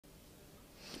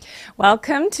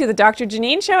Welcome to the Doctor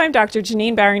Janine Show. I'm Doctor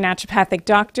Janine, Bowring naturopathic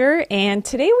doctor, and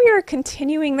today we are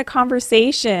continuing the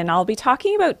conversation. I'll be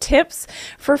talking about tips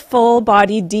for full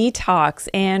body detox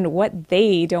and what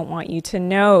they don't want you to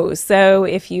know. So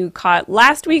if you caught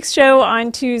last week's show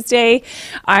on Tuesday,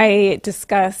 I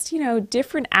discussed,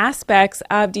 different aspects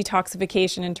of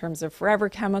detoxification in terms of forever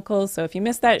chemicals. So if you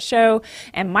missed that show,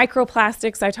 and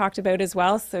microplastics I talked about as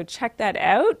well, so check that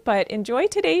out. But enjoy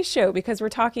today's show because we're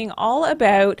talking all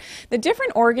about the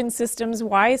different organ systems,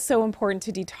 why it's so important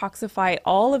to detoxify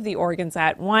all of the organs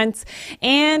at once.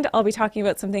 And I'll be talking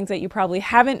about some things that you probably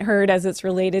haven't heard as it's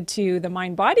related to the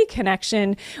mind-body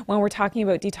connection when we're talking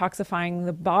about detoxifying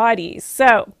the body.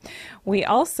 So we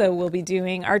also will be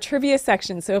doing our trivia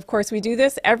section. So of course we do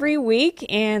this every week,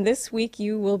 and this week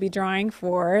you will be drawing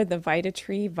for the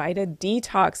VitaTree Vita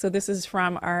Detox. So this is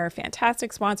from our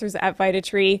fantastic sponsors at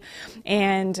VitaTree,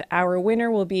 and our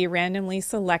winner will be randomly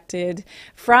selected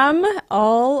from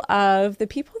all of the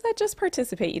people that just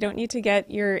participate. You don't need to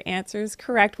get your answers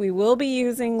correct. We will be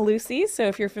using Lucy. So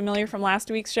if you're familiar from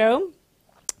last week's show,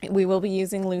 we will be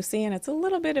using Lucy, and it's a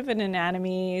little bit of an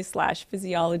anatomy /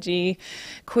 physiology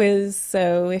quiz.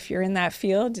 So if you're in that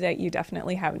field, that you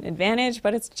definitely have an advantage,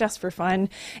 but it's just for fun.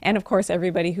 And of course,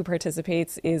 everybody who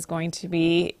participates is going to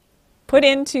be put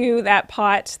into that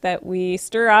pot that we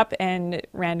stir up and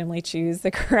randomly choose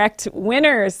the correct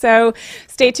winner. So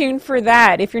stay tuned for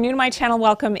that. If you're new to my channel,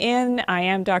 welcome in. I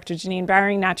am Dr. Janine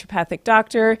Bowring, naturopathic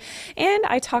doctor, and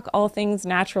I talk all things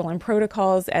natural and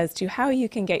protocols as to how you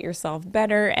can get yourself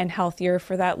better and healthier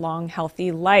for that long,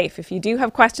 healthy life. If you do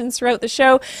have questions throughout the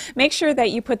show, make sure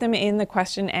that you put them in the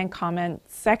question and comment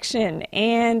section.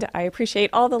 And I appreciate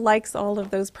all the likes, all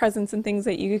of those presents and things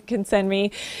that you can send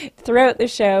me throughout the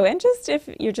show. And just if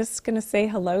you're just going to say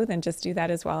hello, then just do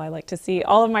that as well. I like to see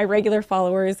all of my regular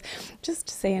followers just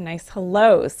say a nice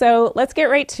hello. So let's get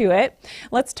right to it.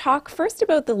 Let's talk first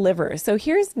about the liver. So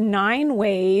here's 9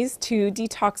 ways to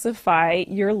detoxify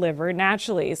your liver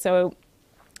naturally. So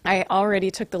I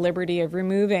already took the liberty of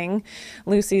removing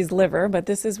Lucy's liver, but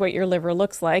this is what your liver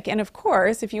looks like. And of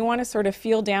course, if you want to sort of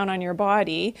feel down on your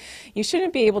body, you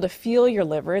shouldn't be able to feel your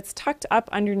liver. It's tucked up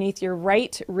underneath your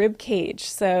right rib cage.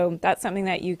 So that's something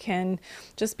that you can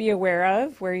just be aware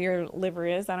of, where your liver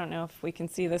is. I don't know if we can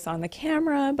see this on the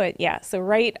camera, but yeah, so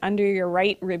right under your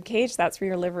right rib cage, that's where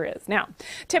your liver is. Now,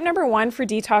 tip number 1 for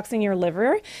detoxing your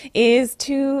liver is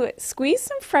to squeeze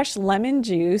some fresh lemon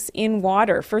juice in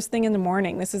water first thing in the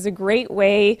morning. This is a great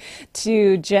way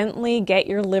to gently get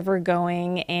your liver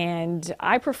going, and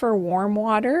I prefer warm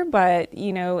water, but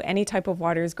any type of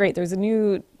water is great. There's a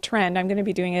new trend. I'm going to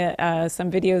be doing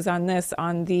some videos on this,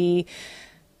 on the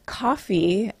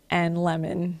coffee and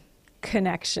lemon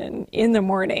connection in the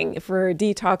morning for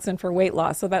detox and for weight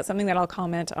loss. So that's something that I'll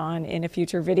comment on in a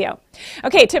future video.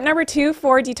 Okay, tip number 2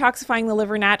 for detoxifying the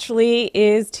liver naturally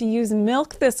is to use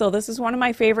milk thistle. This is one of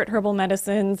my favorite herbal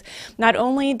medicines. Not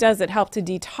only does it help to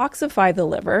detoxify the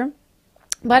liver,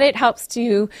 but it helps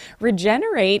to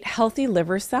regenerate healthy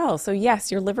liver cells. So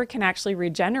yes, your liver can actually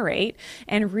regenerate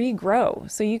and regrow.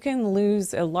 So you can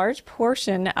lose a large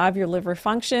portion of your liver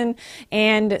function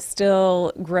and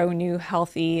still grow new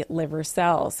healthy liver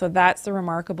cells. So that's the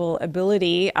remarkable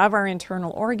ability of our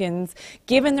internal organs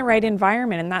given the right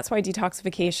environment. And that's why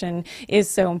detoxification is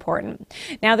so important.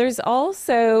 Now there's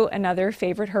also another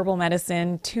favorite herbal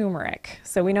medicine, turmeric.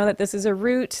 So we know that this is a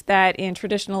root that in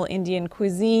traditional Indian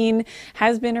cuisine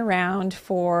has been around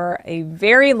for a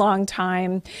very long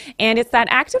time, and it's that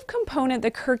active component, the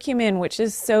curcumin, which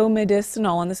is so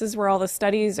medicinal. And this is where all the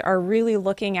studies are really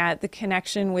looking at the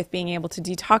connection with being able to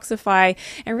detoxify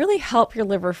and really help your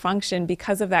liver function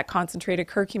because of that concentrated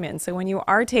curcumin. So when you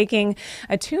are taking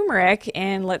a turmeric,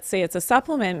 and let's say it's a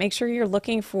supplement, make sure you're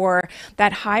looking for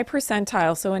that high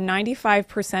percentile, so a 95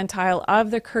 percentile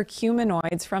of the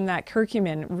curcuminoids from that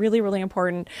curcumin. Really, really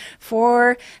important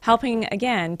for helping,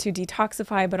 again, to detoxify,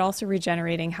 but also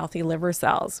regenerating healthy liver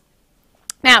cells.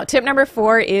 Now, tip number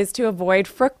 4 is to avoid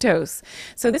fructose.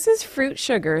 So this is fruit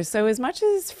sugar. So as much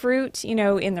as fruit,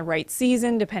 in the right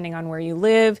season, depending on where you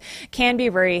live, can be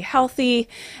very healthy,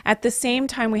 at the same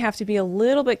time, we have to be a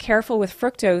little bit careful with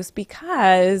fructose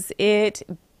because it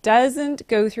doesn't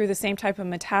go through the same type of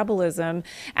metabolism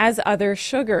as other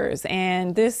sugars.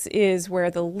 And this is where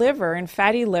the liver and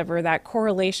fatty liver, that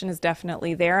correlation is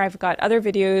definitely there. I've got other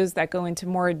videos that go into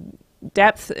more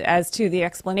depth as to the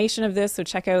explanation of this, so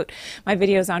check out my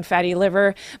videos on fatty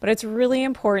liver. But it's really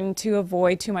important to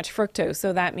avoid too much fructose.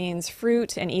 So that means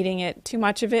fruit and eating it too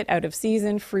much of it out of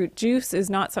season. Fruit juice is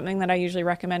not something that I usually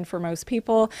recommend for most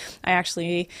people. I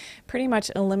actually pretty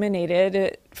much eliminated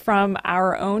it from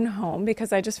our own home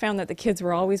because I just found that the kids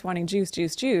were always wanting juice,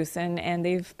 juice, juice, and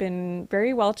they've been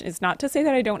very well. It's not to say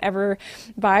that I don't ever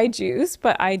buy juice,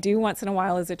 but I do once in a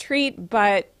while as a treat,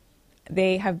 but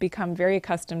they have become very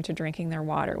accustomed to drinking their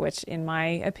water, which in my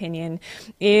opinion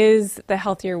is the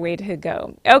healthier way to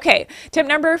go. Okay, tip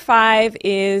number 5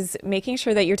 is making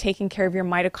sure that you're taking care of your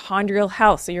mitochondrial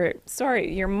health. So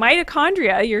your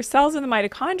mitochondria, your cells in the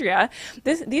mitochondria,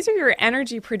 these are your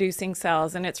energy producing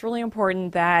cells, and it's really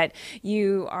important that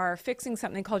you are fixing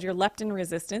something called your leptin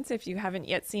resistance. If you haven't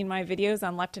yet seen my videos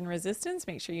on leptin resistance,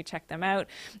 make sure you check them out.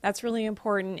 That's really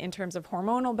important in terms of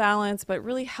hormonal balance, but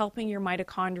really helping your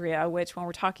mitochondria, which when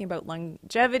we're talking about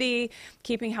longevity,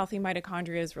 keeping healthy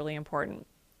mitochondria is really important.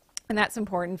 And that's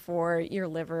important for your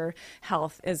liver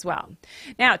health as well.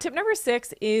 Now, tip number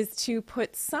 6 is to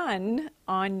put sun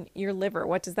on your liver.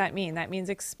 What does that mean? That means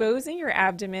exposing your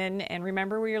abdomen, and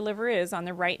remember where your liver is, on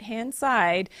the right-hand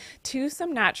side, to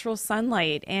some natural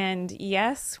sunlight. And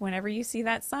yes, whenever you see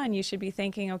that sun, you should be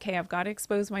thinking, okay, I've got to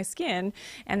expose my skin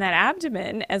and that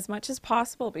abdomen as much as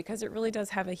possible, because it really does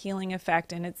have a healing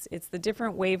effect. And it's the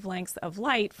different wavelengths of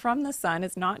light from the sun.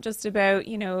 It's not just about,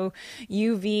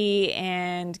 UV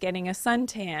and getting a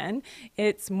suntan.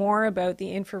 It's more about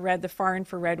the infrared, the far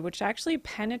infrared, which actually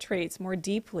penetrates more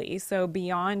deeply. So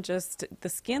beyond just the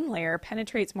skin layer,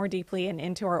 penetrates more deeply and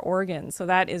into our organs. So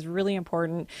that is really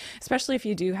important, especially if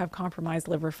you do have compromised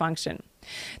liver function.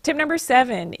 Tip number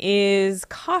 7 is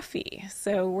coffee.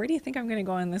 So where do you think I'm going to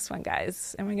go on this one,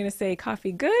 guys? Am I going to say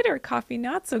coffee good or coffee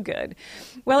not so good?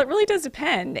 Well, it really does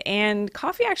depend. And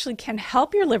coffee actually can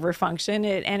help your liver function,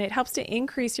 and it helps to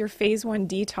increase your phase 1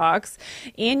 detox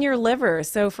in your liver.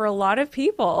 So for a lot of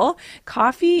people,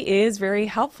 coffee is very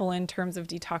helpful in terms of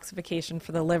detoxification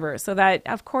for the liver. So that,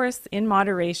 of course, in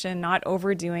moderation, not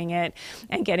overdoing it,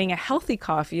 and getting a healthy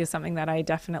coffee is something that I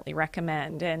definitely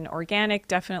recommend. And organic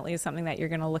definitely is something that you're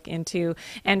going to look into,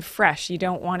 and fresh. You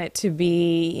don't want it to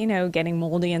be, getting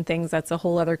moldy and things. That's a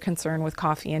whole other concern with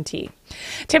coffee and tea.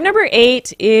 Tip number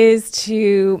 8 is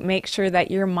to make sure that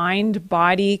your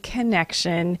mind-body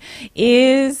connection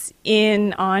is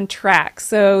on track.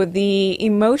 So the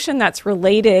emotion that's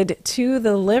related to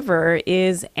the liver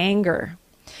is anger.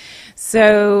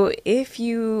 So if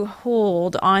you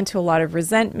hold on to a lot of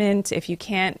resentment, if you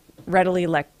can't readily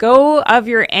let go of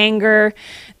your anger,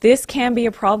 this can be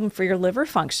a problem for your liver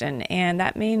function. And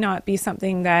that may not be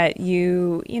something that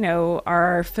you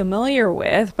are familiar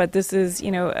with, but this is,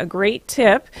 a great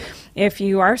tip if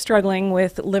you are struggling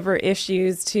with liver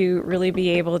issues, to really be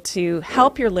able to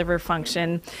help your liver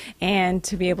function and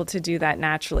to be able to do that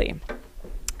naturally.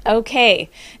 Okay,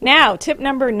 now tip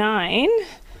number 9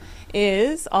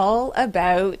 is all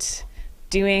about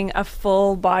doing a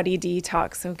full body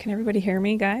detox. So can everybody hear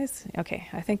me, guys? Okay,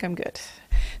 I think I'm good.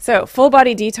 So full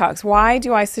body detox, why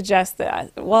do I suggest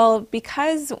that? Well,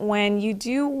 because when you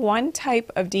do one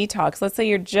type of detox, let's say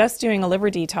you're just doing a liver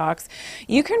detox,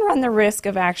 you can run the risk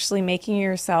of actually making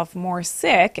yourself more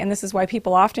sick. And this is why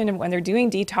people often, when they're doing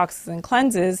detoxes and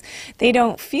cleanses, they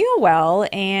don't feel well,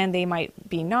 and they might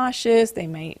be nauseous, they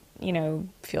might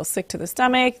feel sick to the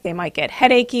stomach, they might get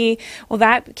headachy. Well,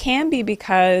 that can be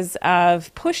because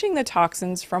of pushing the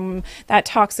toxins from that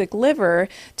toxic liver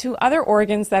to other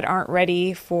organs that aren't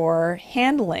ready for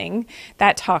handling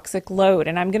that toxic load.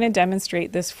 And I'm going to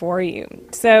demonstrate this for you.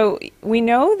 So we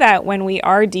know that when we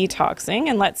are detoxing,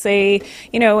 and let's say,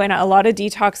 and a lot of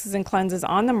detoxes and cleanses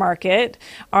on the market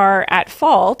are at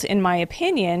fault, in my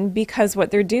opinion, because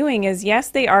what they're doing is, yes,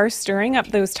 they are stirring up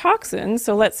those toxins.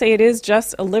 So let's say it is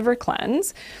just a liver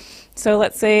cleanse. So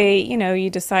let's say, you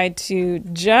decide to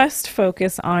just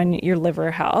focus on your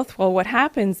liver health. Well, what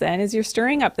happens then is you're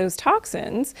stirring up those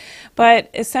toxins, but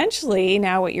essentially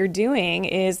now what you're doing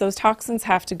is those toxins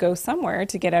have to go somewhere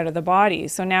to get out of the body.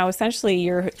 So now essentially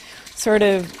you're sort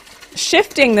of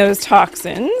shifting those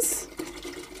toxins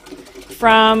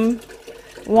from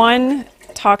one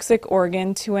toxic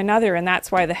organ to another. And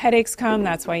that's why the headaches come.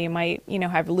 That's why you might,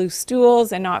 have loose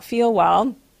stools and not feel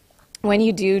well when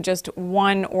you do just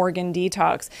one organ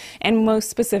detox. And most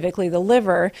specifically the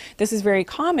liver. This is very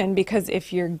common because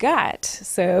if your gut,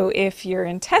 so if your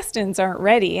intestines aren't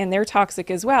ready and they're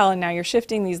toxic as well, and now you're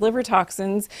shifting these liver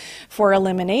toxins for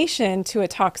elimination to a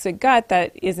toxic gut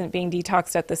that isn't being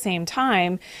detoxed at the same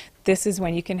time, this is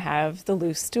when you can have the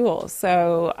loose stools.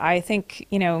 So I think,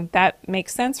 that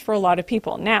makes sense for a lot of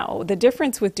people. Now, the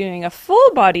difference with doing a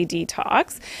full body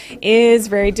detox is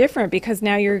very different, because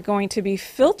now you're going to be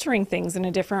filtering things in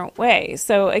a different way.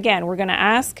 So again, we're going to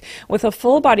ask with a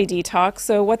full body detox,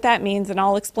 so what that means, and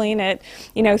I'll explain it,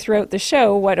 throughout the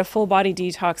show, what a full body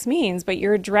detox means, but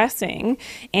you're addressing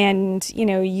and,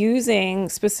 using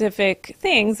specific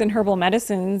things and herbal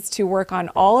medicines to work on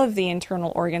all of the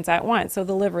internal organs at once. So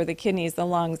the liver, the kidneys, the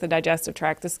lungs, the digestive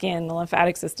tract, the skin, the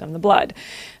lymphatic system, the blood.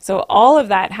 So all of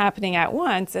that happening at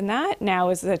once, and that now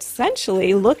is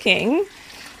essentially looking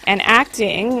and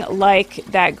acting like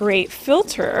that great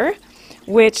filter,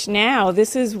 which now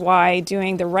this is why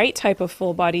doing the right type of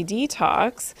full body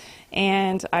detox,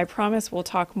 and I promise we'll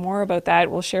talk more about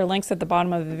that. We'll share links at the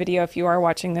bottom of the video if you are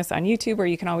watching this on YouTube, or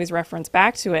you can always reference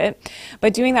back to it.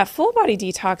 But doing that full body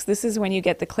detox, this is when you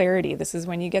get the clarity. This is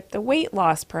when you get the weight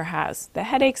loss, perhaps. The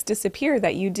headaches disappear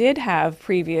that you did have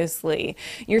previously.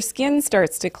 Your skin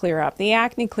starts to clear up. The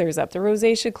acne clears up. The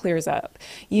rosacea clears up.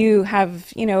 You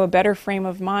have, a better frame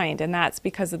of mind, and that's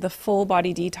because of the full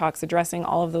body detox addressing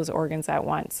all of those organs at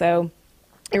once. So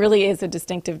it really is a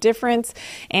distinctive difference,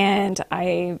 and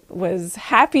I was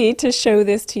happy to show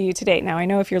this to you today. Now, I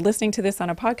know if you're listening to this on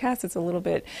a podcast, it's a little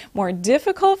bit more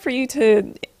difficult for you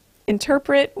to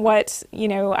interpret what,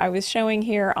 I was showing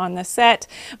here on the set,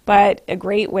 but a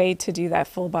great way to do that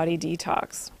full body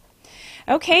detox.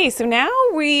 Okay, so now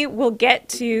we will get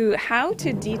to how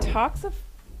to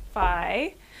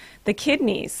detoxify the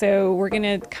kidneys. So we're going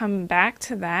to come back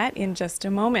to that in just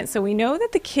a moment. So we know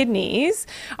that the kidneys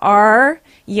are,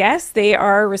 yes, they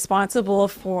are responsible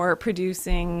for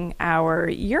producing our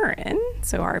urine,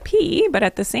 so our pee, but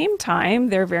at the same time,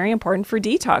 they're very important for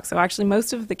detox. So actually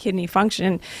most of the kidney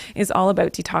function is all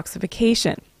about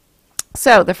detoxification.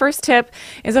 So the first tip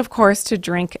is, of course, to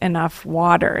drink enough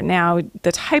water. Now,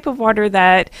 the type of water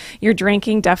that you're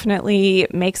drinking definitely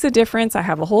makes a difference. I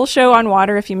have a whole show on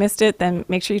water. If you missed it, then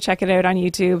make sure you check it out on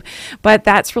YouTube. But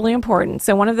that's really important.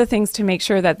 So one of the things to make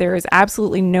sure that there is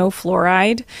absolutely no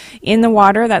fluoride in the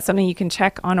water, that's something you can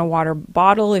check on a water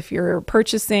bottle if you're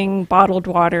purchasing bottled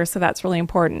water. So that's really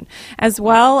important. As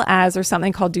well as there's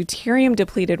something called deuterium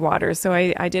depleted water. So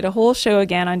I did a whole show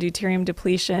again on deuterium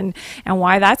depletion and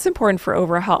why that's important for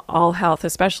overall health,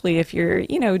 especially if you're,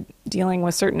 dealing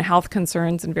with certain health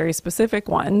concerns and very specific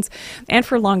ones, and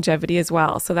for longevity as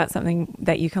well. So that's something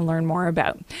that you can learn more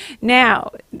about.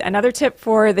 Now, another tip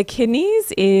for the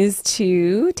kidneys is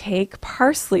to take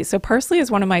parsley. So parsley is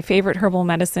one of my favorite herbal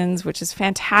medicines, which is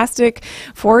fantastic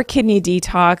for kidney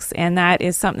detox, and that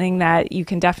is something that you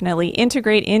can definitely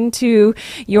integrate into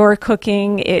your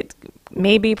cooking. It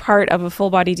may be part of a full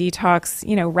body detox,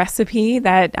 recipe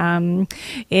that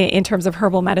in terms of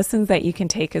herbal medicines that you can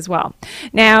take as well.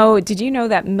 Now, did you know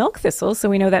that milk thistle, so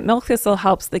we know that milk thistle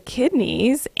helps the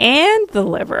kidneys and the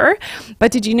liver,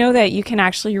 but did you know that you can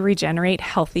actually regenerate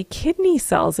healthy kidney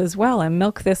cells as well? And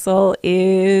milk thistle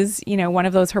is, one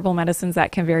of those herbal medicines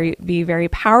that can be very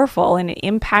powerful and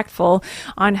impactful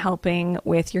on helping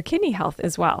with your kidney health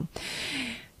as well.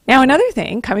 Now, another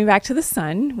thing, coming back to the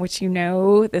sun, which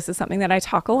this is something that I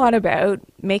talk a lot about,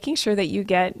 making sure that you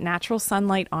get natural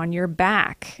sunlight on your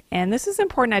back. And this is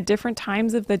important at different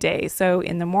times of the day. So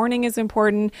in the morning is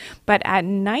important, but at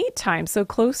nighttime, so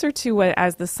closer to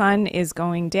as the sun is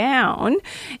going down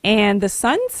and the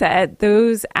sunset,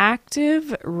 those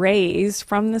active rays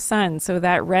from the sun, so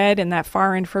that red and that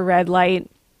far infrared light,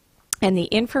 and the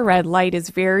infrared light is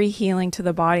very healing to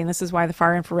the body, and this is why the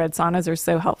far infrared saunas are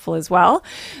so helpful as well.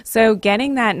 So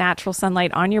getting that natural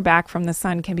sunlight on your back from the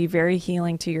sun can be very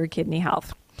healing to your kidney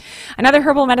health. Another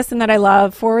herbal medicine that I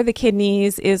love for the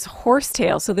kidneys is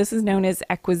horsetail. So this is known as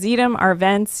Equisetum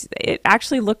arvense. It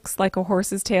actually looks like a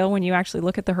horse's tail when you actually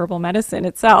look at the herbal medicine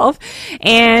itself.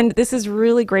 And this is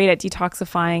really great at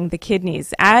detoxifying the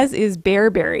kidneys, as is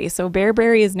bearberry. So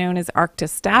bearberry is known as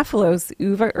Arctostaphylos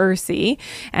uva ursi,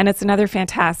 and it's another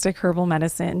fantastic herbal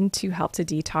medicine to help to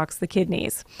detox the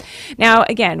kidneys. Now,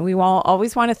 again, we will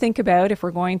always want to think about, if we're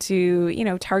going to,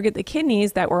 target the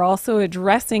kidneys, that we're also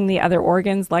addressing the other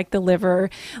organs like the liver,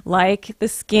 like the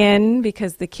skin,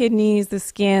 because the kidneys, the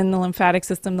skin, the lymphatic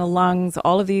system, the lungs,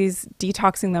 all of these,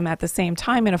 detoxing them at the same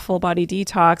time in a full body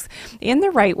detox in the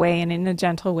right way and in a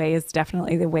gentle way is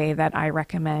definitely the way that I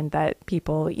recommend that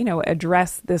people,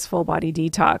 address this full body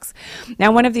detox.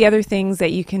 Now, one of the other things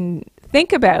that you can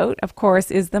think about, of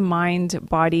course, is the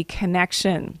mind-body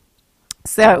connection.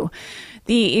 So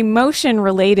the emotion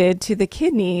related to the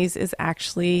kidneys is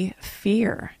actually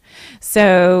fear.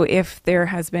 So if there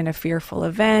has been a fearful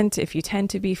event, if you tend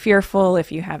to be fearful,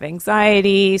 if you have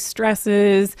anxiety,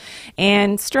 stresses,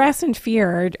 and stress and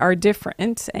fear are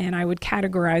different, and I would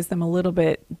categorize them a little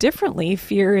bit differently.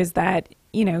 Fear is that,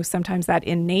 sometimes that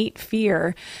innate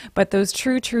fear, but those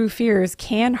true fears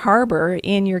can harbor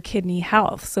in your kidney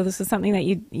health. So this is something that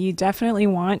you definitely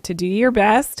want to do your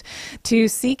best to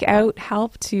seek out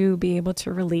help to be able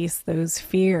to release those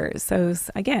fears. So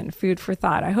again, food for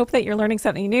thought. I hope that you're learning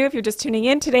something new. If you're just tuning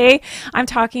in today, I'm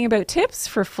talking about tips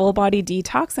for full body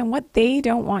detox and what they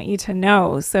don't want you to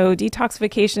know. So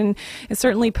detoxification is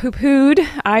certainly poo-pooed,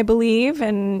 I believe.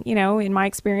 And, in my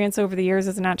experience over the years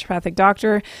as a naturopathic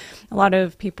doctor, a lot of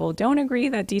people don't agree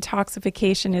that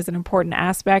detoxification is an important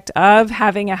aspect of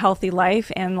having a healthy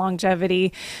life and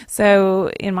longevity.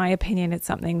 So in my opinion, it's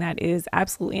something that is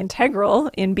absolutely integral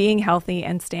in being healthy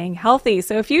and staying healthy.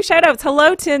 So a few shout outs.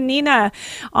 Hello to Nina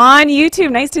on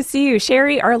YouTube. Nice to see you.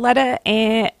 Sherry, Arletta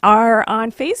are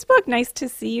on Facebook. Nice to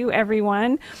see you,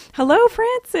 everyone. Hello,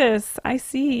 Francis. I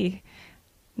see.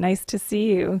 Nice to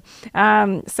see you.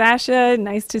 Sasha,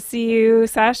 nice to see you.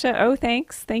 Sasha, oh,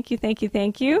 thanks. Thank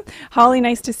you. Holly,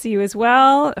 nice to see you as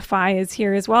well. Fi is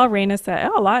here as well. Raina said,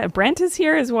 a lot. Brent is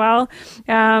here as well.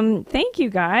 Thank you,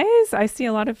 guys. I see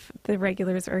a lot of the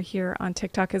regulars are here on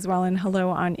TikTok as well. And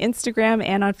hello on Instagram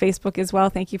and on Facebook as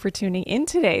well. Thank you for tuning in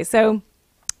today. So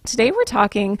today we're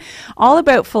talking all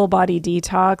about full body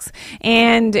detox,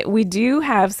 and we do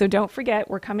have, so don't forget,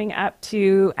 we're coming up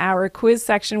to our quiz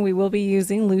section. We will be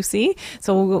using Lucy.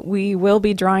 So we will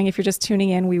be drawing, if you're just tuning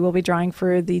in, we will be drawing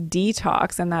for the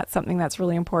detox, and that's something that's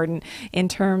really important in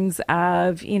terms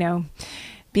of,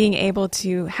 being able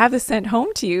to have this sent home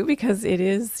to you, because it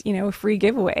is, a free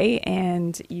giveaway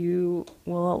and you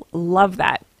will love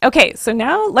that. Okay, so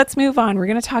now let's move on. We're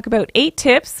going to talk about 8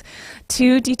 tips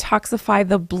to detoxify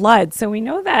the blood. So we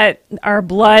know that our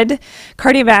blood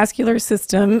cardiovascular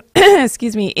system,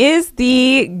 is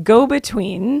the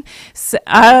go-between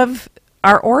of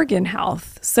our organ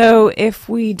health. So if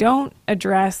we don't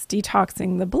address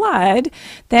detoxing the blood,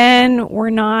 then we're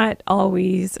not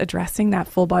always addressing that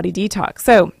full body detox.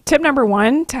 So tip number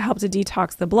 1 to help to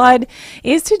detox the blood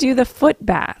is to do the foot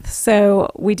bath.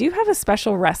 So we do have a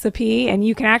special recipe, and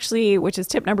you can actually, which is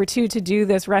tip number 2, to do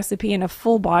this recipe in a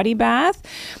full body bath,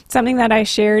 something that I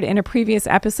shared in a previous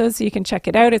episode, so you can check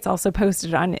it out. It's also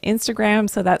posted on Instagram,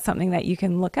 so that's something that you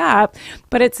can look up.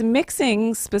 But it's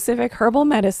mixing specific herbal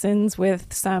medicines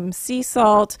with some sea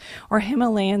salt or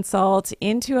Himalayan salt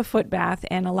into a foot bath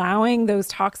and allowing those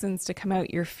toxins to come out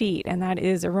your feet. And that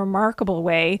is a remarkable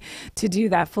way to do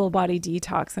that full body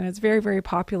detox. And it's very, very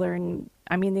popular. And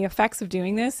I mean, the effects of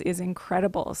doing this is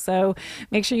incredible. So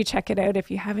make sure you check it out. If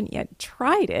you haven't yet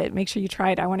tried it, make sure you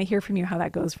try it. I want to hear from you how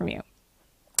that goes from you.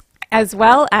 As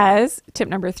well as tip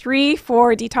number 3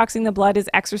 for detoxing the blood is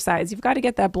exercise. You've got to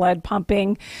get that blood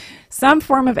pumping. Some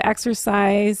form of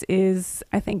exercise is,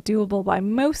 I think, doable by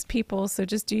most people, so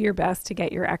just do your best to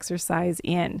get your exercise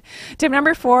in. Tip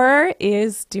number 4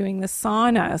 is doing the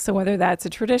sauna. So whether that's a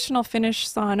traditional Finnish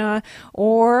sauna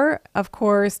or, of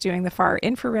course, doing the far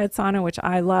infrared sauna, which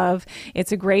I love,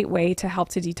 it's a great way to help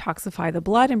to detoxify the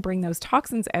blood and bring those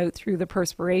toxins out through the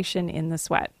perspiration in the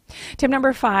sweat. Tip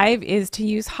number 5 is to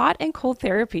use hot and cold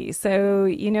therapy. So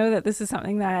you know that this is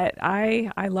something that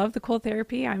I love, the cold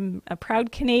therapy. I'm a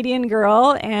proud Canadian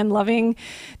girl and loving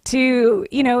to,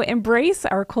 embrace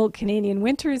our cold Canadian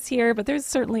winters here, but there's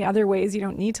certainly other ways. You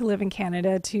don't need to live in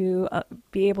Canada to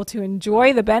be able to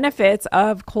enjoy the benefits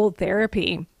of cold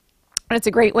therapy. It's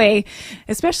a great way,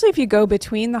 especially if you go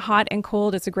between the hot and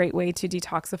cold, it's a great way to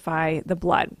detoxify the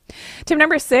blood. Tip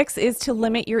number 6 is to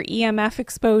limit your EMF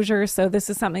exposure. So this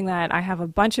is something that I have a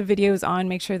bunch of videos on.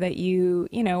 Make sure that you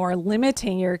are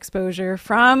limiting your exposure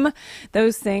from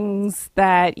those things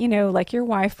that, like your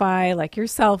Wi-Fi, like your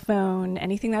cell phone,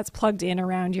 anything that's plugged in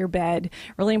around your bed.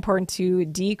 Really important to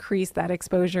decrease that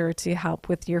exposure to help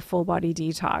with your full body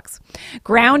detox.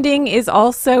 Grounding is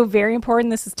also very important.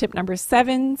 This is tip number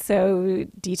 7. So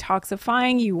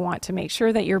detoxifying, you want to make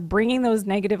sure that you're bringing those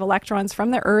negative electrons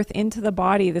from the earth into the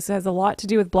body. This has a lot to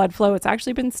do with blood flow. It's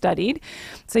actually been studied.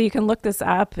 So you can look this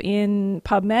up in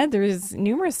PubMed. There's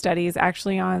numerous studies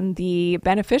actually on the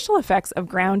beneficial effects of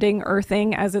grounding,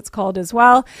 earthing, as it's called as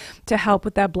well, to help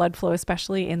with that blood flow,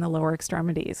 especially in the lower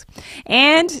extremities.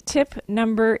 And tip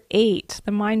number 8,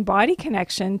 the mind-body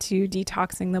connection to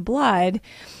detoxing the blood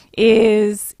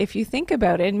is, if you think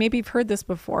about it, and maybe you've heard this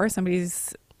before,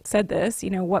 somebody's said this,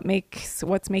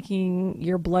 what's making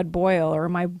your blood boil, or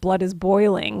my blood is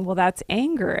boiling. Well, that's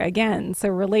anger again. So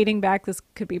relating back, this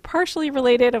could be partially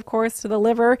related, of course, to the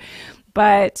liver,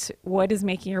 but what is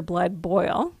making your blood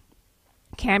boil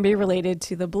can be related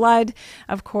to the blood,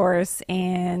 of course,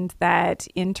 and that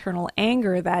internal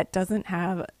anger that doesn't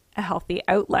have a healthy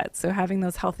outlet. So having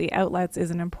those healthy outlets is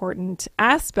an important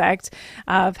aspect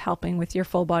of helping with your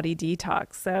full body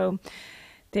detox. So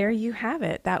there you have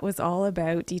it. That was all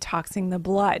about detoxing the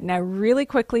blood. Now, really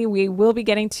quickly, we will be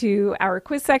getting to our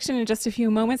quiz section in just a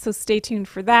few moments, so stay tuned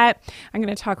for that. I'm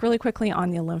going to talk really quickly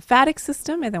on the lymphatic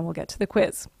system, and then we'll get to the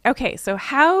quiz. Okay, so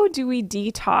how do we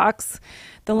detox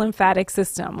the lymphatic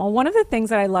system? Well, one of the things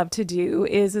that I love to do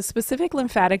is a specific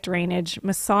lymphatic drainage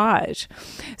massage.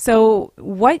 So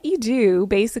what you do,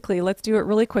 basically, let's do it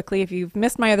really quickly. If you've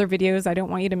missed my other videos, I don't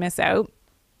want you to miss out.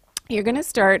 You're going to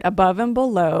start above and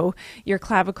below your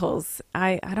clavicles.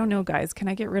 I don't know, guys. Can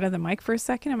I get rid of the mic for a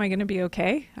second? Am I going to be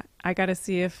okay? I got to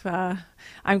see if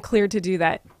I'm clear to do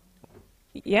that.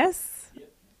 Yes?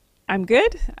 Yep. I'm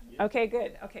good? Yep. Okay,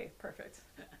 good. Okay, perfect.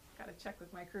 Got to check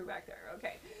with my crew back there.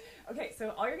 Okay. Okay,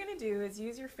 so all you're going to do is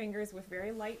use your fingers with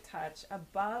very light touch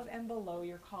above and below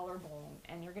your collarbone,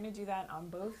 and you're going to do that on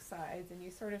both sides, and you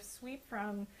sort of sweep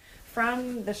from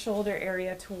the shoulder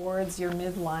area towards your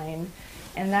midline,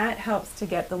 and that helps to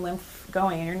get the lymph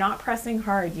going. And you're not pressing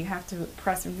hard. You have to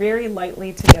press very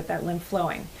lightly to get that lymph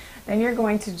flowing. Then you're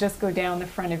going to just go down the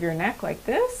front of your neck like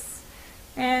this,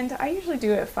 and I usually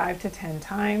do it 5 to 10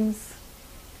 times.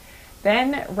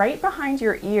 Then right behind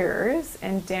your ears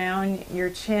and down your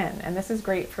chin. And this is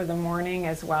great for the morning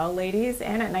as well, ladies,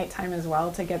 and at nighttime as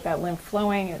well, to get that lymph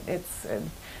flowing. It's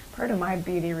part of my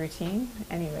beauty routine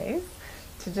anyways,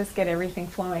 to just get everything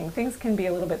flowing. Things can be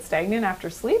a little bit stagnant after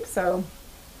sleep, so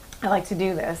I like to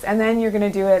do this. And then you're going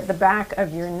to do it the back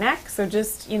of your neck. So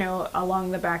just, along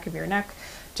the back of your neck,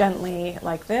 gently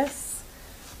like this.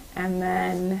 And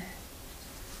then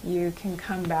you can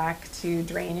come back to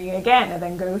draining again and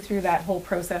then go through that whole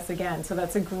process again. So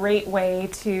that's a great way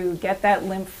to get that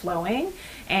lymph flowing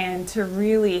and to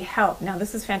really help. Now,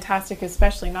 this is fantastic,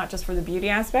 especially not just for the beauty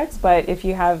aspects, but if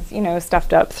you have,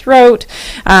 stuffed up throat,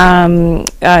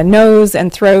 nose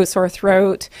and throat, sore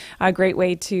throat, a great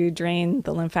way to drain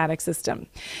the lymphatic system.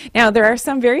 Now, there are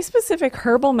some very specific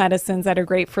herbal medicines that are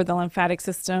great for the lymphatic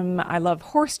system. I love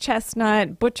horse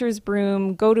chestnut, butcher's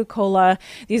broom, gotu kola.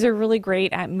 These are really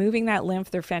great at moving that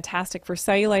lymph. They're fantastic for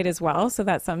cellulite as well, so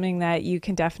that's something that you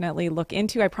can definitely look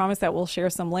into. I promise that we'll share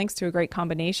some links to a great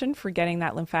combination for getting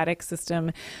that lymphatic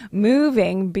system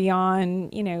moving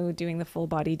beyond, doing the full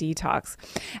body detox.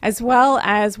 As well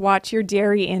as watch your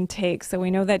dairy intake. So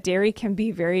we know that dairy can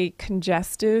be very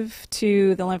congestive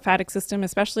to the lymphatic system,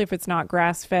 especially if it's not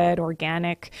grass-fed,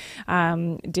 organic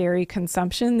dairy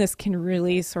consumption. This can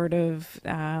really sort of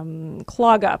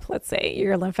clog up, let's say,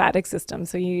 your lymphatic system.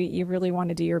 So you really want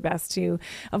to do your best to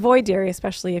avoid dairy,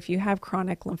 especially if you have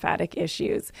chronic lymphatic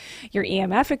issues. Your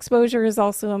EMF exposure is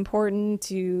also important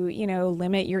to,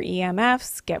 limit your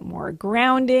EMFs, get more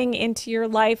grounding into your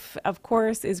life, of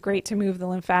course, is great to move the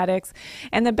lymphatics.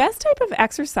 And the best type of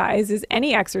exercise is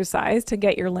any exercise to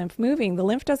get your lymph moving. The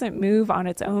lymph doesn't move on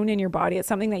its own in your body. It's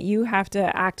something that you have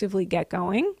to actively get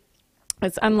going.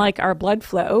 It's unlike our blood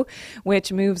flow,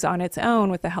 which moves on its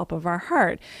own with the help of our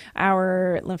heart.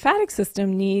 Our lymphatic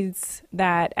system needs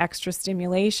that extra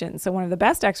stimulation. So one of the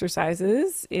best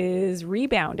exercises is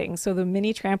rebounding. So the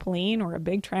mini trampoline or a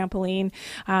big trampoline,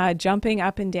 jumping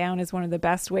up and down is one of the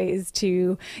best ways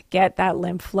to get that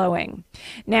lymph flowing.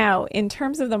 Now, in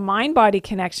terms of the mind-body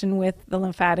connection with the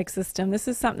lymphatic system, this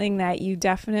is something that you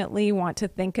definitely want to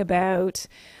think about,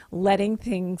 letting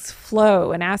things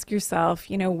flow, and ask yourself,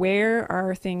 where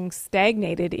are things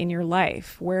stagnated in your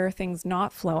life? Where are things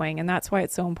not flowing? And that's why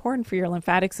it's so important for your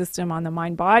lymphatic system on the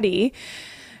mind-body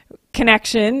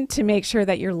connection to make sure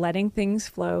that you're letting things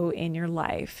flow in your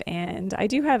life. And I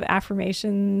do have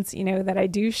affirmations, that I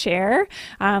do share.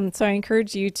 So I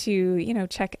encourage you to,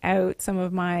 check out some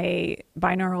of my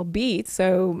binaural beats.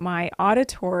 So my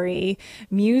auditory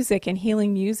music and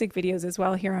healing music videos as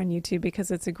well here on YouTube,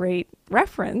 because it's a great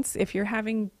reference if you're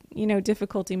having,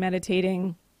 difficulty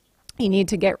meditating. You need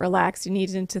to get relaxed. You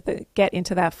need to get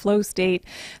into that flow state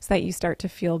so that you start to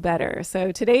feel better.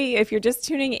 So today, if you're just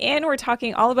tuning in, we're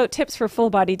talking all about tips for full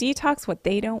body detox, what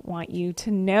they don't want you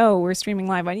to know. We're streaming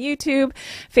live on YouTube,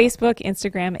 Facebook,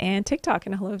 Instagram, and TikTok.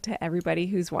 And hello to everybody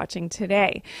who's watching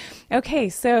today. Okay,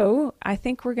 so I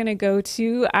think we're going to go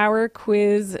to our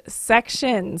quiz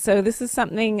section. So this is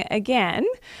something, again,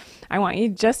 I want you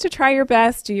just to try your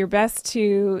best, do your best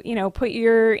to, put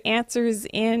your answers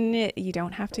in. You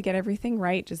don't have to get everything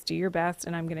right. Just do your best.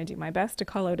 And I'm going to do my best to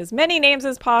call out as many names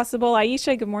as possible.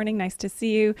 Aisha, good morning. Nice to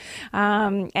see you.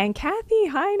 And Kathy,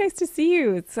 hi. Nice to see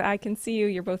you. I can see you.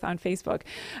 You're both on Facebook.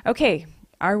 Okay.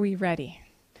 Are we ready?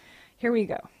 Here we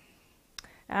go.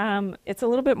 It's a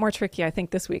little bit more tricky, I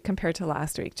think, this week compared to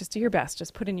last week. Just do your best.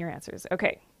 Just put in your answers.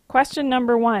 Okay. Question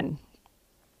number 1.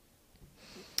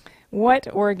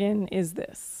 What organ is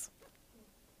this?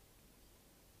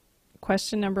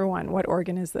 Question number 1. What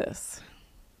organ is this?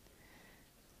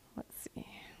 Let's see.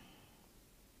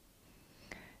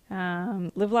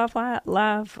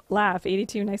 Live, laugh.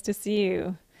 82. Nice to see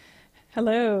you.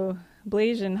 Hello.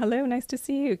 Blasian. Hello. Nice to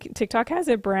see you. TikTok has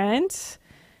it. Brent.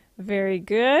 Very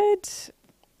good.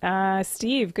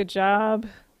 Steve, good job.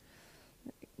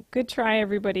 Good try,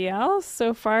 everybody else.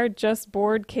 So far, just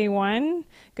bored K1.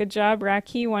 Good job,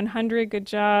 Raki 100. Good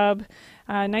job.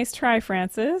 Nice try,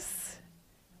 Francis.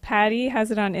 Patty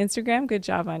has it on Instagram. Good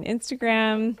job on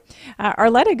Instagram.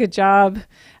 Arletta, good job.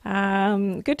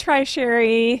 Good try,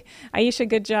 Sherry. Aisha,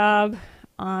 good job.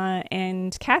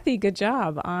 And Kathy, good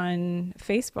job on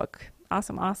Facebook.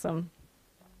 Awesome, awesome.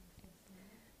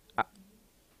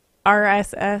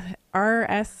 RSS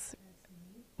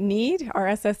need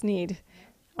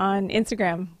on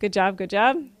Instagram. Good job, good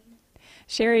job.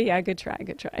 Sherry, yeah, good try,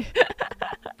 good try.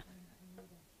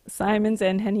 Simons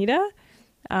and Hanita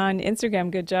on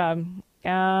Instagram, good job.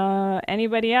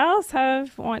 Anybody else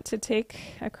want to take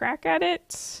a crack at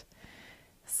it?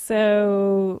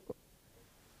 So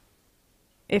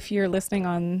if you're listening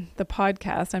on the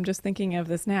podcast, I'm just thinking of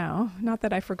this now. Not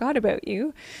that I forgot about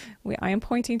you. I am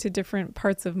pointing to different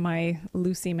parts of my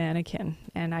Lucy mannequin,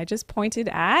 and I just pointed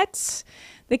at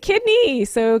the kidney.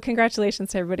 So congratulations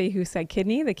to everybody who said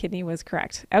kidney. The kidney was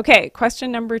correct. Okay,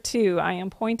 question number 2. I am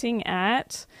pointing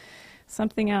at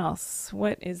something else.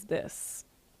 What is this?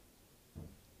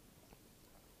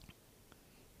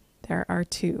 There are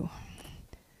 2.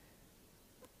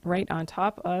 Right on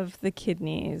top of the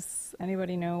kidneys.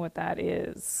 Anybody know what that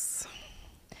is?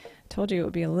 I told you it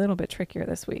would be a little bit trickier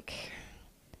this week.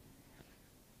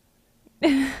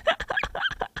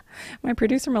 My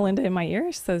producer Melinda in my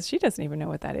ear says she doesn't even know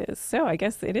what that is. So I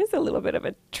guess it is a little bit of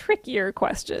a trickier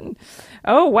question.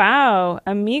 Oh, wow.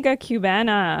 Amiga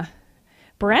Cubana.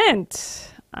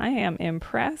 Brent, I am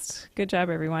impressed. Good job,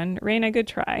 everyone. Raina, good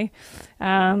try.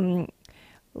 Linzo6,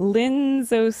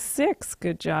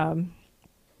 good job.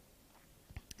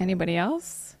 Anybody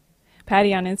else?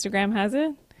 Patty on Instagram has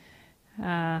it.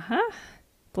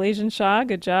 Blasian Shaw,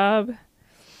 good job.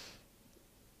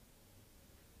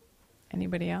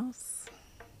 Anybody else?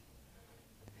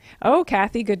 Oh,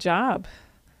 Kathy, good job.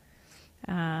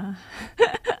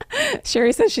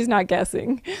 Sherry says she's not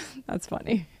guessing. That's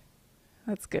funny.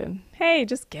 That's good. Hey,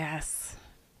 just guess.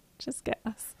 Just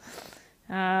guess.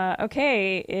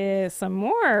 Okay, some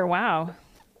more. Wow.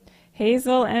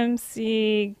 Hazel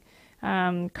MC,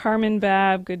 Carmen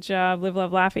Bab, good job. Live,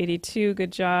 Love, Laugh 82,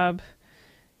 good job.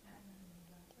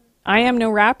 I am no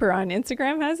rapper on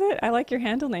Instagram has it. I like your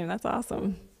handle name. That's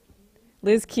awesome.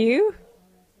 Liz Q,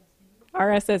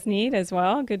 RSS Need as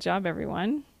well. Good job,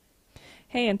 everyone.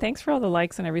 Hey, and thanks for all the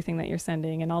likes and everything that you're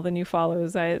sending and all the new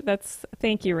follows.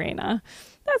 Thank you, Raina.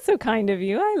 That's so kind of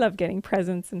you. I love getting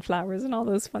presents and flowers and all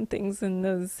those fun things and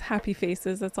those happy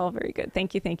faces. That's all very good.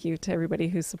 Thank you to everybody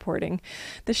who's supporting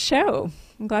the show.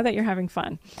 I'm glad that you're having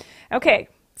fun. Okay,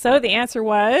 so the answer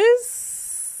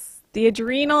was the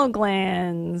adrenal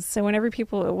glands. So whenever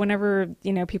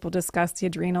people discuss the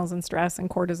adrenals and stress and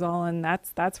cortisol, and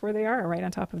that's where they are, right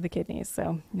on top of the kidneys.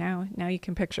 So now you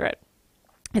can picture it.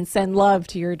 And send love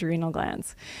to your adrenal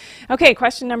glands. Okay,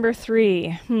 question number 3.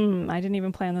 I didn't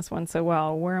even plan this one so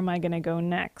well. Where am I going to go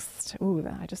next? Ooh,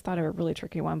 I just thought of a really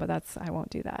tricky one, but I won't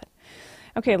do that.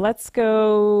 Okay, let's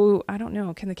go. I don't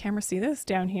know. Can the camera see this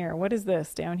down here? What is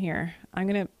this down here? I'm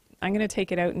gonna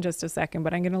take it out in just a second,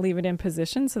 but I'm gonna leave it in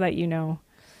position so that you know.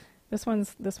 This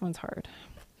one's hard.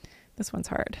 This one's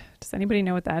hard. Does anybody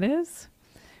know what that is?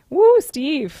 Woo,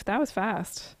 Steve, that was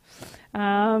fast.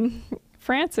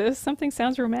 Francis, something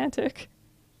sounds romantic.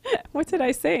 What did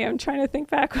I say? I'm trying to think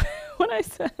back what I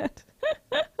said.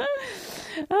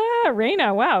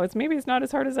 Raina, wow, maybe it's not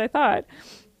as hard as I thought.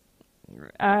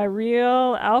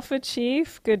 Real Alpha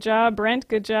Chief, good job. Brent,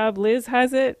 good job. Liz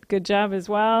has it, good job as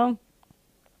well.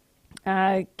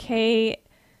 CK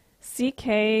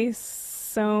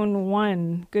Zone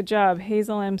 1, good job.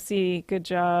 Hazel MC, good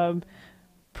job.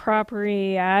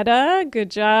 Propriada,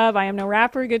 good job. I am no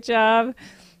rapper, good job.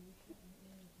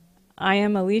 I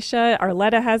am Alicia.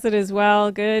 Arletta has it as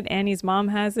well. Good. Annie's mom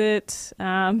has it.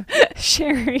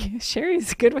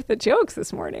 Sherry's good with the jokes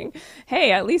this morning.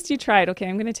 Hey, at least you tried. Okay,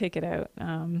 I'm going to take it out.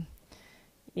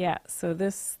 Yeah, so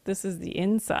this is the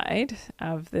inside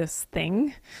of this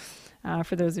thing,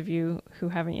 for those of you who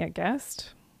haven't yet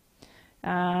guessed.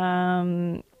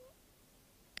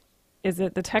 Is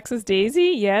it the Texas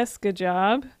Daisy? Yes, good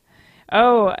job.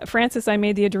 Oh, Francis, I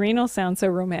made the adrenal sound so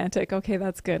romantic. Okay,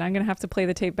 that's good. I'm going to have to play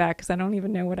the tape back because I don't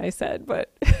even know what I said,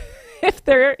 but if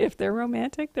they're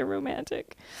romantic, they're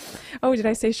romantic. Oh, did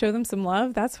I say show them some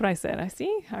love? That's what I said.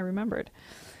 I remembered.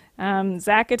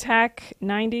 Zach Attack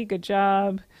 90, good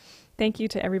job. Thank you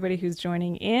to everybody who's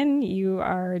joining in. You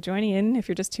are joining in if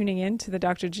you're just tuning in to the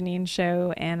Dr. Janine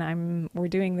Show, and we're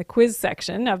doing the quiz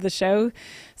section of the show.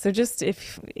 So just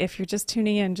if you're just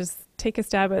tuning in, just take a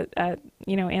stab at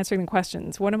answering the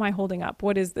questions. What am I holding up?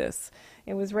 What is this?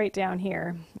 It was right down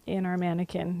here in our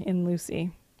mannequin in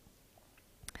Lucy.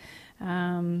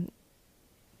 Any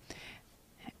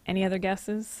other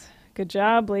guesses? Good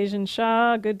job, Blasian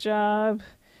Shaw. Good job.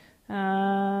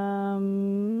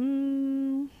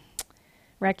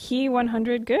 Raki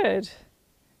 100, good.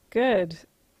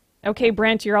 Okay,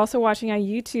 Brent, you're also watching on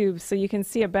YouTube, so you can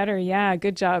see it better. Yeah,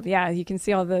 good job. Yeah, you can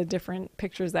see all the different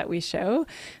pictures that we show.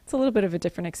 It's a little bit of a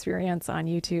different experience on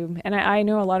YouTube. And I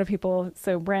know a lot of people,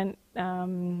 so Brent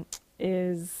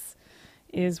is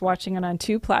watching it on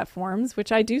 2 platforms,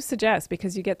 which I do suggest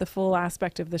because you get the full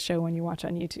aspect of the show when you watch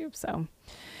on YouTube. So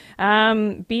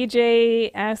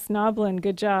BJS Noblin,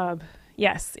 good job.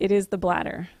 Yes, it is the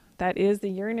bladder. That is the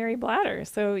urinary bladder.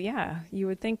 So yeah, you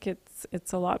would think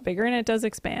it's a lot bigger, and it does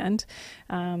expand,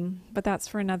 but that's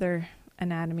for another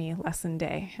anatomy lesson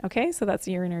day. Okay, so that's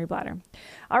the urinary bladder.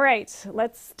 All right,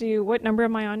 let's do, what number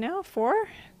am I on now? 4?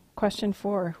 Question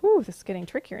 4. Whew, this is getting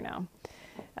trickier now.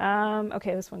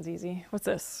 Okay, this one's easy. What's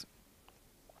this?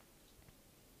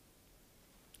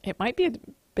 It might be a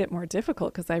bit more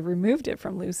difficult because I removed it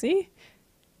from Lucy.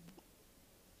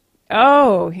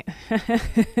 Oh,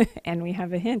 and we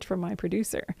have a hint from my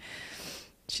producer.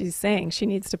 She's saying she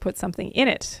needs to put something in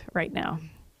it right now.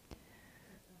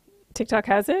 TikTok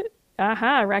has it?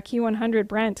 Aha, Raki 100,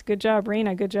 Brent. Good job,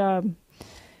 Raina. Good job.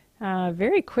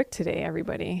 Very quick today,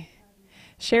 everybody.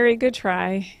 Sherry, good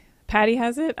try. Patty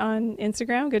has it on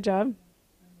Instagram. Good job.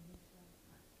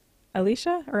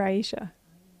 Alicia or Aisha?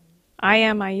 I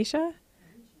am Aisha?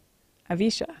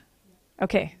 Avisha.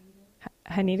 Okay.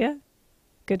 Hanita?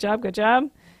 Good job, good job.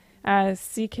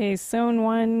 CK Sown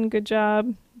 1, good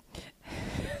job.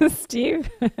 Steve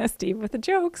with the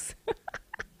jokes.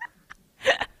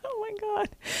 Oh my God.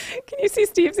 Can you see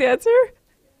Steve's answer?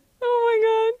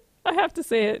 Oh my God. I have to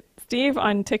say it. Steve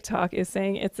on TikTok is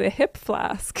saying it's a hip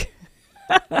flask.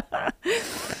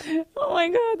 Oh my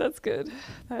God, that's good.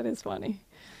 That is funny.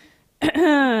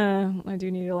 I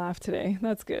do need to laugh today.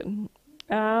 That's good.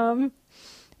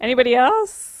 Anybody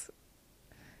else?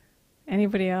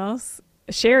 Anybody else?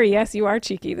 Sherry, yes, you are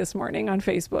cheeky this morning on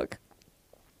Facebook.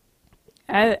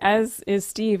 As is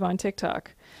Steve on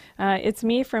TikTok. It's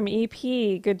me from EP.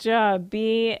 Good job.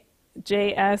 BJS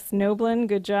Noblin.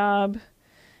 Good job.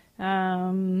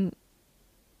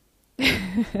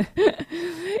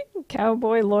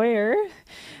 Cowboy Lawyer.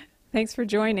 Thanks for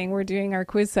joining. We're doing our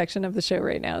quiz section of the show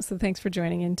right now, so thanks for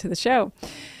joining into the show.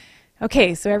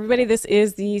 Okay, so everybody, this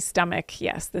is the stomach.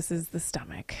 Yes, this is the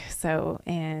stomach. So,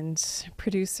 and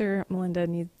producer Melinda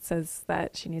says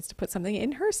that she needs to put something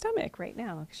in her stomach right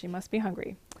now. She must be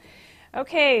hungry.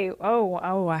 Okay.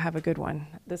 Oh, I have a good one.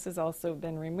 This has also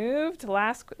been removed.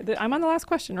 I'm on the last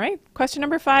question, right? Question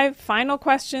number 5, final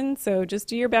question. So just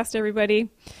do your best,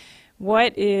 everybody.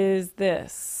 What is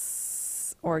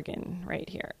this organ right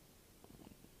here?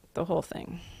 The whole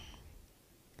thing.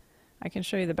 I can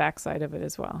show you the back side of it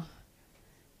as well.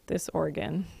 This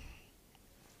organ.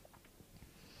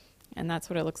 And that's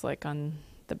what it looks like on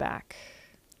the back.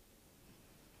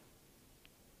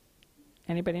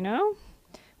 Anybody know?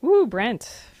 Woo,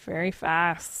 Brent, very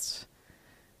fast.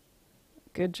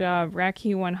 Good job.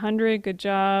 Raki 100, good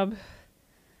job.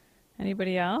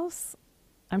 Anybody else?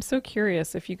 I'm so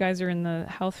curious if you guys are in the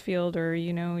health field or,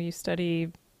 you've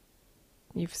studied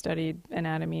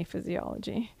anatomy,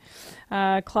 physiology.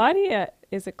 Claudia,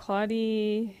 is it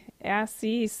Claudia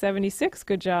Assy 76?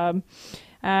 Good job.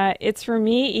 It's for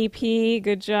me, EP,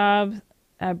 good job.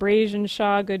 Brasian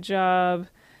Shaw, good job.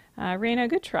 Raina,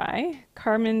 good try.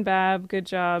 Carmen Bab, good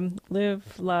job.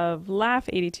 Live, Love, Laugh,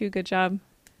 82, good job.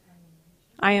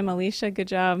 I am Alicia, good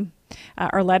job.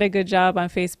 Arletta, good job on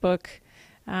Facebook.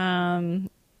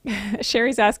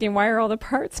 Sherry's asking, why are all the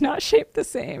parts not shaped the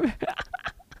same?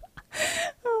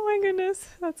 Oh my goodness,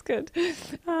 that's good.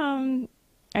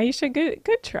 Aisha,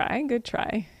 good try, good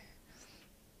try.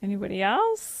 Anybody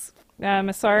else?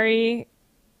 Masari,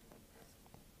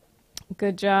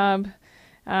 good job.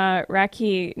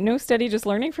 Raki, no study, just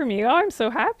learning from you. Oh, I'm so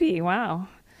happy. Wow.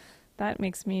 That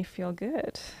makes me feel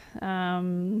good.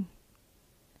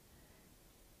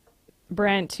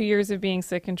 Brent, 2 years of being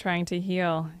sick and trying to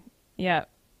heal. Yeah.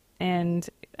 And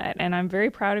I'm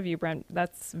very proud of you, Brent.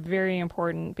 That's very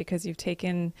important because you've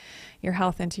taken your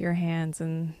health into your hands,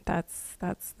 and that's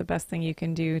the best thing you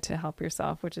can do to help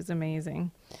yourself, which is amazing.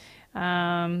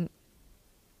 Okay,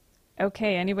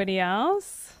 anybody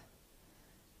else?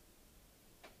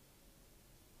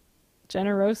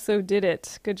 Generoso did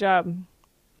it. Good job.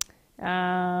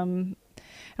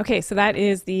 Okay, so that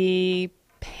is the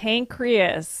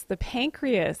pancreas. The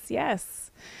pancreas,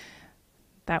 yes.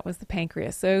 That was the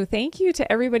pancreas. So thank you to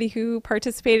everybody who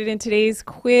participated in today's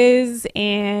quiz.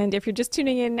 And if you're just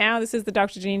tuning in now, this is the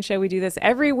Dr. Janine Show. We do this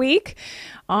every week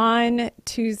on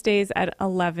Tuesdays at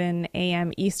 11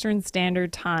 a.m. Eastern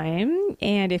Standard Time.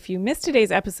 And if you missed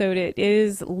today's episode, it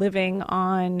is living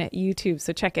on YouTube.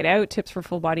 So check it out. Tips for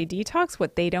Full Body Detox,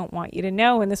 what they don't want you to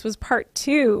know. And this was part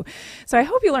 2. So I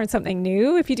hope you learned something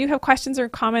new. If you do have questions or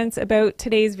comments about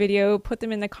today's video, put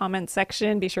them in the comments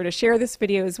section. Be sure to share this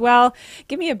video as well.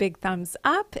 Give me a big thumbs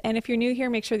up. And if you're new here,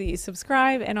 make sure that you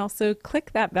subscribe and also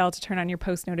click that bell to turn on your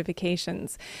post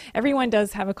notifications. Everyone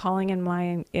does have a calling in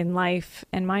life,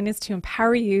 and mine is to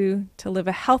empower you to live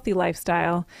a healthy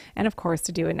lifestyle and, of course,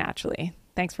 to do it naturally.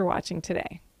 Thanks for watching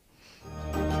today.